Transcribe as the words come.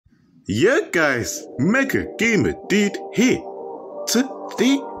Yeah guys, Mega Gamer Dude here.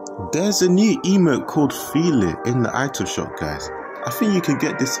 Today, there's a new emote called Feel It in the item shop guys. I think you can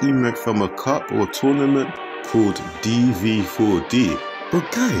get this emote from a cup or tournament called DV4D. But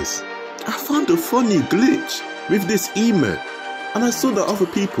guys, I found a funny glitch with this emote. And I saw that other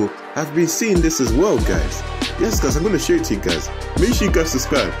people have been seeing this as well guys. Yes guys, I'm going to show it to you guys. Make sure you guys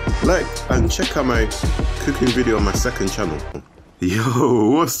subscribe, like and check out my cooking video on my second channel.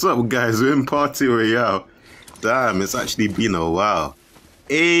 Yo, what's up guys? We're in Party Royale. Damn, it's actually been a while.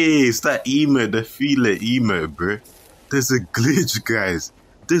 Hey, it's that emote, the Feel It emote, bro. There's a glitch guys.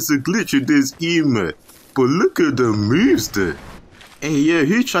 There's a glitch with this emote. But look at the moves though. Hey, yeah,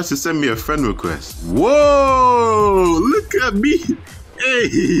 who tried to send me a friend request? Whoa, look at me. Hey,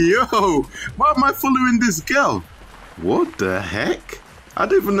 yo, why am I following this girl? What the heck? I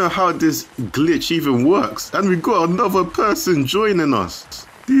don't even know how this glitch even works. And we got another person joining us.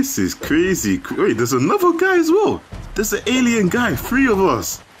 This is crazy. Wait, there's another guy as well. There's an alien guy, 3 of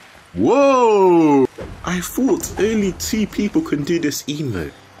us. Whoa. I thought only 2 people can do this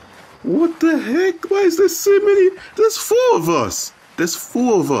emote. What the heck? Why is there so many? There's 4 of us. There's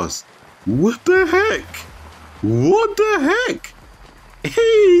 4 of us. What the heck? What the heck?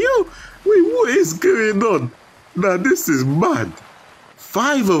 Hey, yo. Wait, what is going on? Now, this is mad.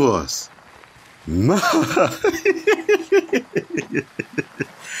 5 of us.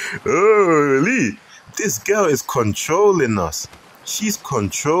 Holy, this girl is controlling us. She's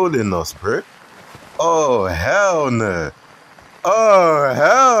controlling us, bro. Oh, hell no. Oh,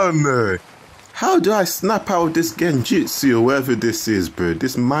 hell no. How do I snap out of this genjutsu or whatever this is, bro?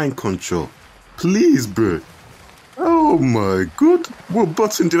 This mind control. Please, bro. Oh my god. What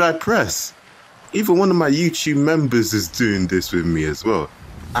button did I press? Even one of my YouTube members is doing this with me as well.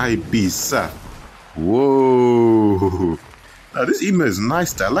 IB Sap. Whoa. Now this emote is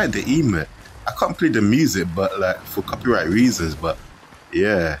nice though. I like the emote. I can't play the music but like for copyright reasons, but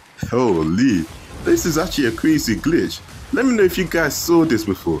yeah. Holy. This is actually a crazy glitch. Let me know if you guys saw this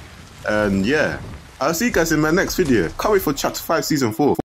before. And yeah. I'll see you guys in my next video. Can't wait for chapter 5 season 4.